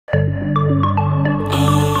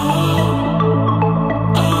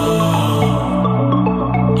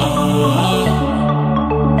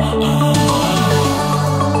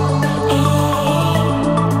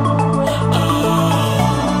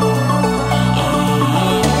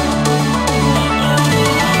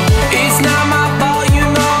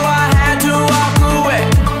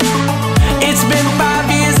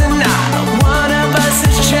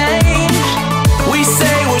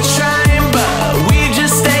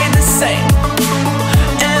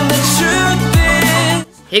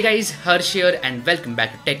Hey guys, Harsh here and welcome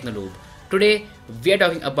back to Technolobe. Today we are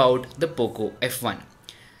talking about the POCO F1.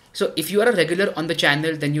 So if you are a regular on the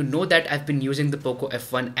channel, then you know that I've been using the POCO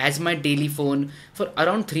F1 as my daily phone for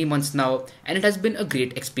around 3 months now, and it has been a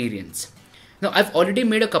great experience. Now I've already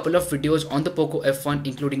made a couple of videos on the POCO F1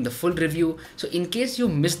 including the full review, so in case you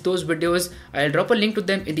missed those videos, I'll drop a link to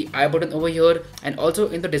them in the I button over here and also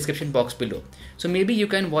in the description box below. So maybe you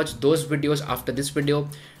can watch those videos after this video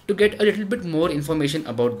to get a little bit more information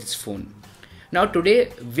about this phone. Now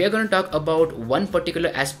today we are going to talk about one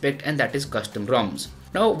particular aspect, and that is custom ROMs.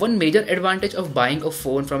 Now one major advantage of buying a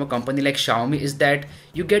phone from a company like Xiaomi is that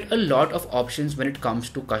you get a lot of options when it comes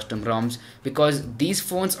to custom ROMs, because these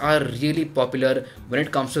phones are really popular when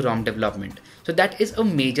it comes to ROM development. So that is a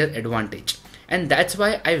major advantage, and that's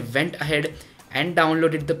why I went ahead and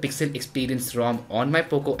downloaded the Pixel Experience ROM on my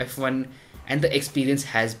POCO F1, and the experience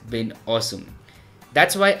has been awesome.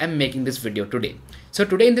 That's why I'm making this video today. So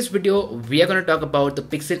today in this video, we are going to talk about the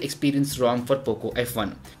Pixel Experience ROM for POCO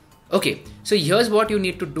F1. Okay, so here's what you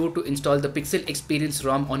need to do to install the Pixel Experience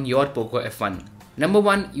ROM on your POCO F1. Number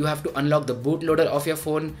 1, you have to unlock the bootloader of your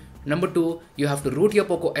phone. Number 2, you have to root your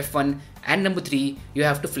POCO F1. And number 3, you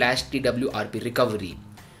have to flash TWRP recovery.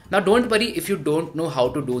 Now don't worry if you don't know how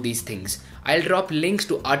to do these things. I'll drop links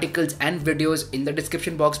to articles and videos in the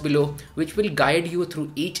description box below, which will guide you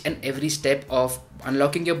through each and every step of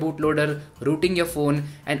unlocking your bootloader, rooting your phone,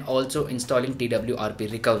 and also installing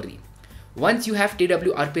TWRP recovery. Once you have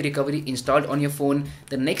TWRP recovery installed on your phone,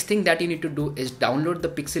 the next thing that you need to do is download the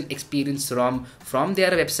Pixel Experience ROM from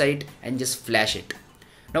their website and just flash it.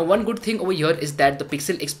 Now one good thing over here is that the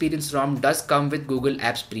Pixel Experience ROM does come with Google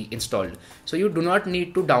Apps pre-installed. So you do not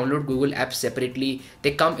need to download Google Apps separately.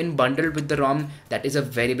 They come in bundled with the ROM. That is a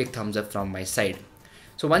very big thumbs up from my side.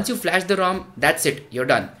 So once you flash the ROM, that's it, you're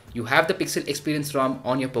done. You have the Pixel Experience ROM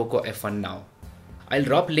on your POCO F1 now. I'll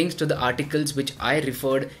drop links to the articles which I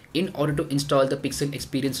referred in order to install the Pixel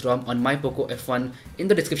Experience ROM on my POCO F1 in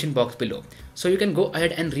the description box below. So you can go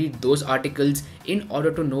ahead and read those articles in order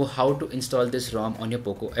to know how to install this ROM on your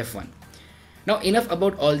POCO F1. Now enough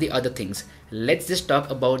about all the other things. Let's just talk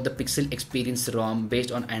about the Pixel Experience ROM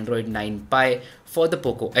based on Android 9 Pie for the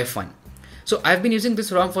POCO F1. So I've been using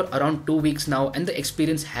this ROM for around 2 weeks now, and the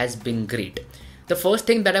experience has been great. The first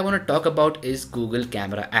thing that I want to talk about is Google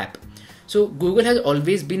Camera app. So Google has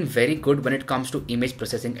always been very good when it comes to image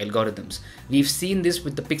processing algorithms. We've seen this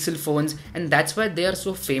with the Pixel phones, and that's why they are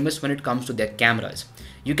so famous when it comes to their cameras.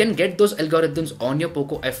 You can get those algorithms on your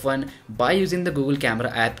POCO F1 by using the Google Camera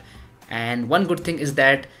app, and one good thing is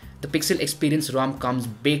that the Pixel Experience ROM comes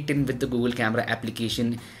baked in with the Google Camera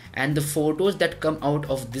application, and the photos that come out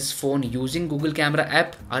of this phone using Google Camera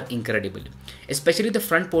app are incredible. Especially the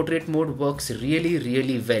front portrait mode works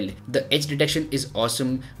really well. The edge detection is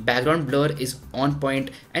awesome, background blur is on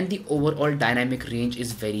point, and the overall dynamic range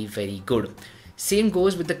is very good. Same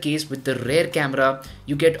goes with the case with the rear camera.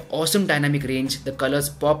 You get awesome dynamic range, the colors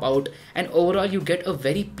pop out, and overall you get a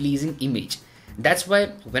very pleasing image. That's why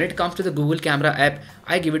when it comes to the Google Camera app,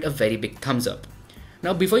 I give it a very big thumbs up.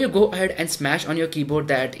 Now before you go ahead and smash on your keyboard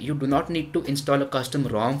that you do not need to install a custom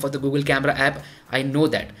ROM for the Google Camera app, I know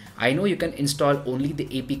that. I know you can install only the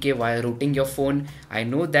APK while rooting your phone. I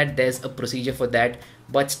know that there's a procedure for that,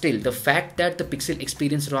 but still the fact that the Pixel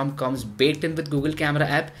Experience ROM comes baked in with Google Camera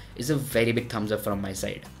app is a very big thumbs up from my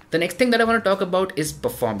side. The next thing that I want to talk about is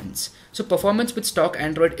performance. So performance with stock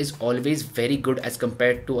Android is always very good as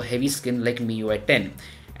compared to a heavy skin like MIUI 10.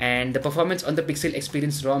 And the performance on the Pixel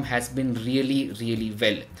Experience ROM has been really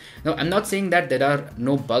well. Now I'm not saying that there are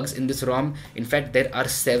no bugs in this ROM. In fact, there are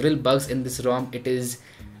several bugs in this ROM. It is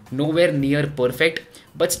nowhere near perfect,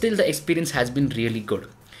 but still the experience has been really good.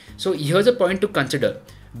 So here's a point to consider.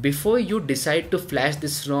 Before you decide to flash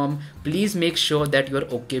this ROM, please make sure that you are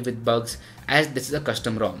okay with bugs, as this is a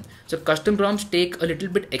custom ROM. So custom ROMs take a little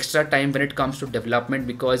bit extra time when it comes to development,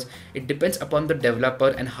 because it depends upon the developer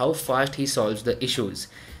and how fast he solves the issues.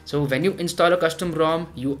 So when you install a custom ROM,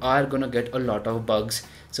 you are gonna get a lot of bugs.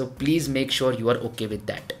 So please make sure you are okay with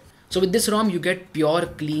that. So with this ROM, you get pure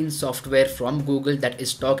clean software from Google that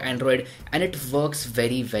is stock Android, and it works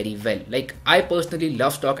very well. Like, I personally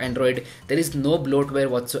love stock Android. There is no bloatware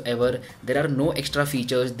whatsoever. There are no extra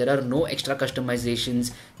features. There are no extra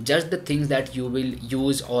customizations, just the things that you will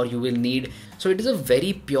use or you will need. So it is a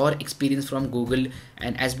very pure experience from Google,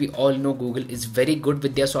 and as we all know, Google is very good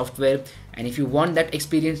with their software. And if you want that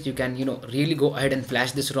experience, you can really go ahead and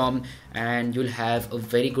flash this ROM, and you'll have a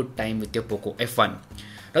very good time with your POCO F1.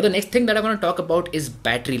 Now the next thing that I want to talk about is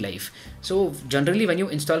battery life. So generally when you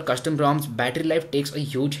install custom ROMs, battery life takes a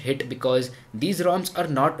huge hit because these ROMs are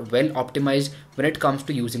not well optimized when it comes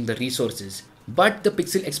to using the resources. But the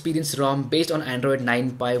Pixel Experience ROM based on Android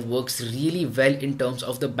 9 Pie works really well in terms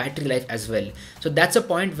of the battery life as well. So that's a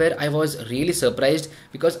point where I was really surprised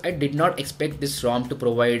because I did not expect this ROM to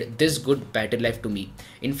provide this good battery life to me.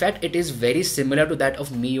 In fact, it is very similar to that of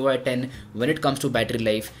MIUI 10 when it comes to battery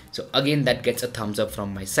life. So again, that gets a thumbs up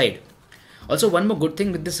from my side. Also, one more good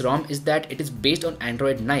thing with this ROM is that it is based on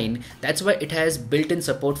Android 9. That's why it has built-in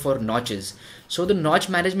support for notches. So the notch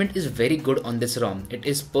management is very good on this ROM. It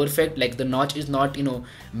is perfect, like the notch is not,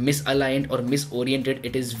 misaligned or misoriented.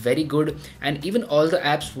 It is very good, and even all the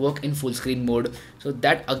apps work in full screen mode. So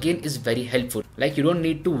that again is very helpful. Like, you don't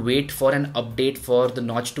need to wait for an update for the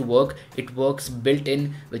notch to work. It works built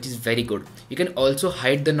in, which is very good. You can also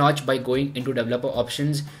hide the notch by going into developer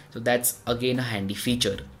options. So that's again a handy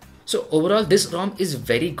feature. So overall, this ROM is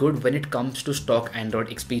very good when it comes to stock Android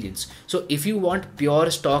experience. So if you want pure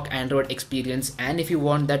stock Android experience and if you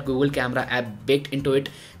want that Google Camera app baked into it,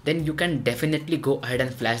 then you can definitely go ahead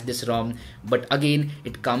and flash this ROM. But again,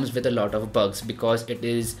 it comes with a lot of bugs because it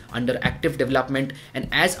is under active development, and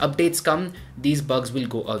as updates come, these bugs will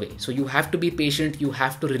go away. So you have to be patient, you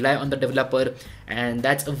have to rely on the developer, and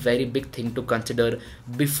that's a very big thing to consider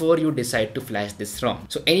before you decide to flash this ROM.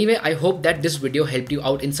 So anyway, I hope that this video helped you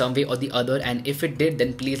out in some way or the other, and if it did,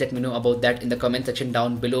 then please let me know about that in the comment section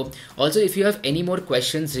down below. Also, if you have any more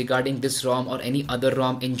questions regarding this ROM or any other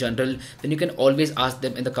ROM in general, then you can always ask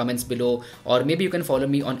them in the comments below, or maybe you can follow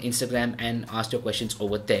me on Instagram and ask your questions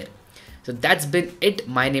over there. So that's been it.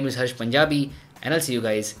 My name is Harsh Punjabi, and I'll see you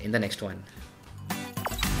guys in the next one.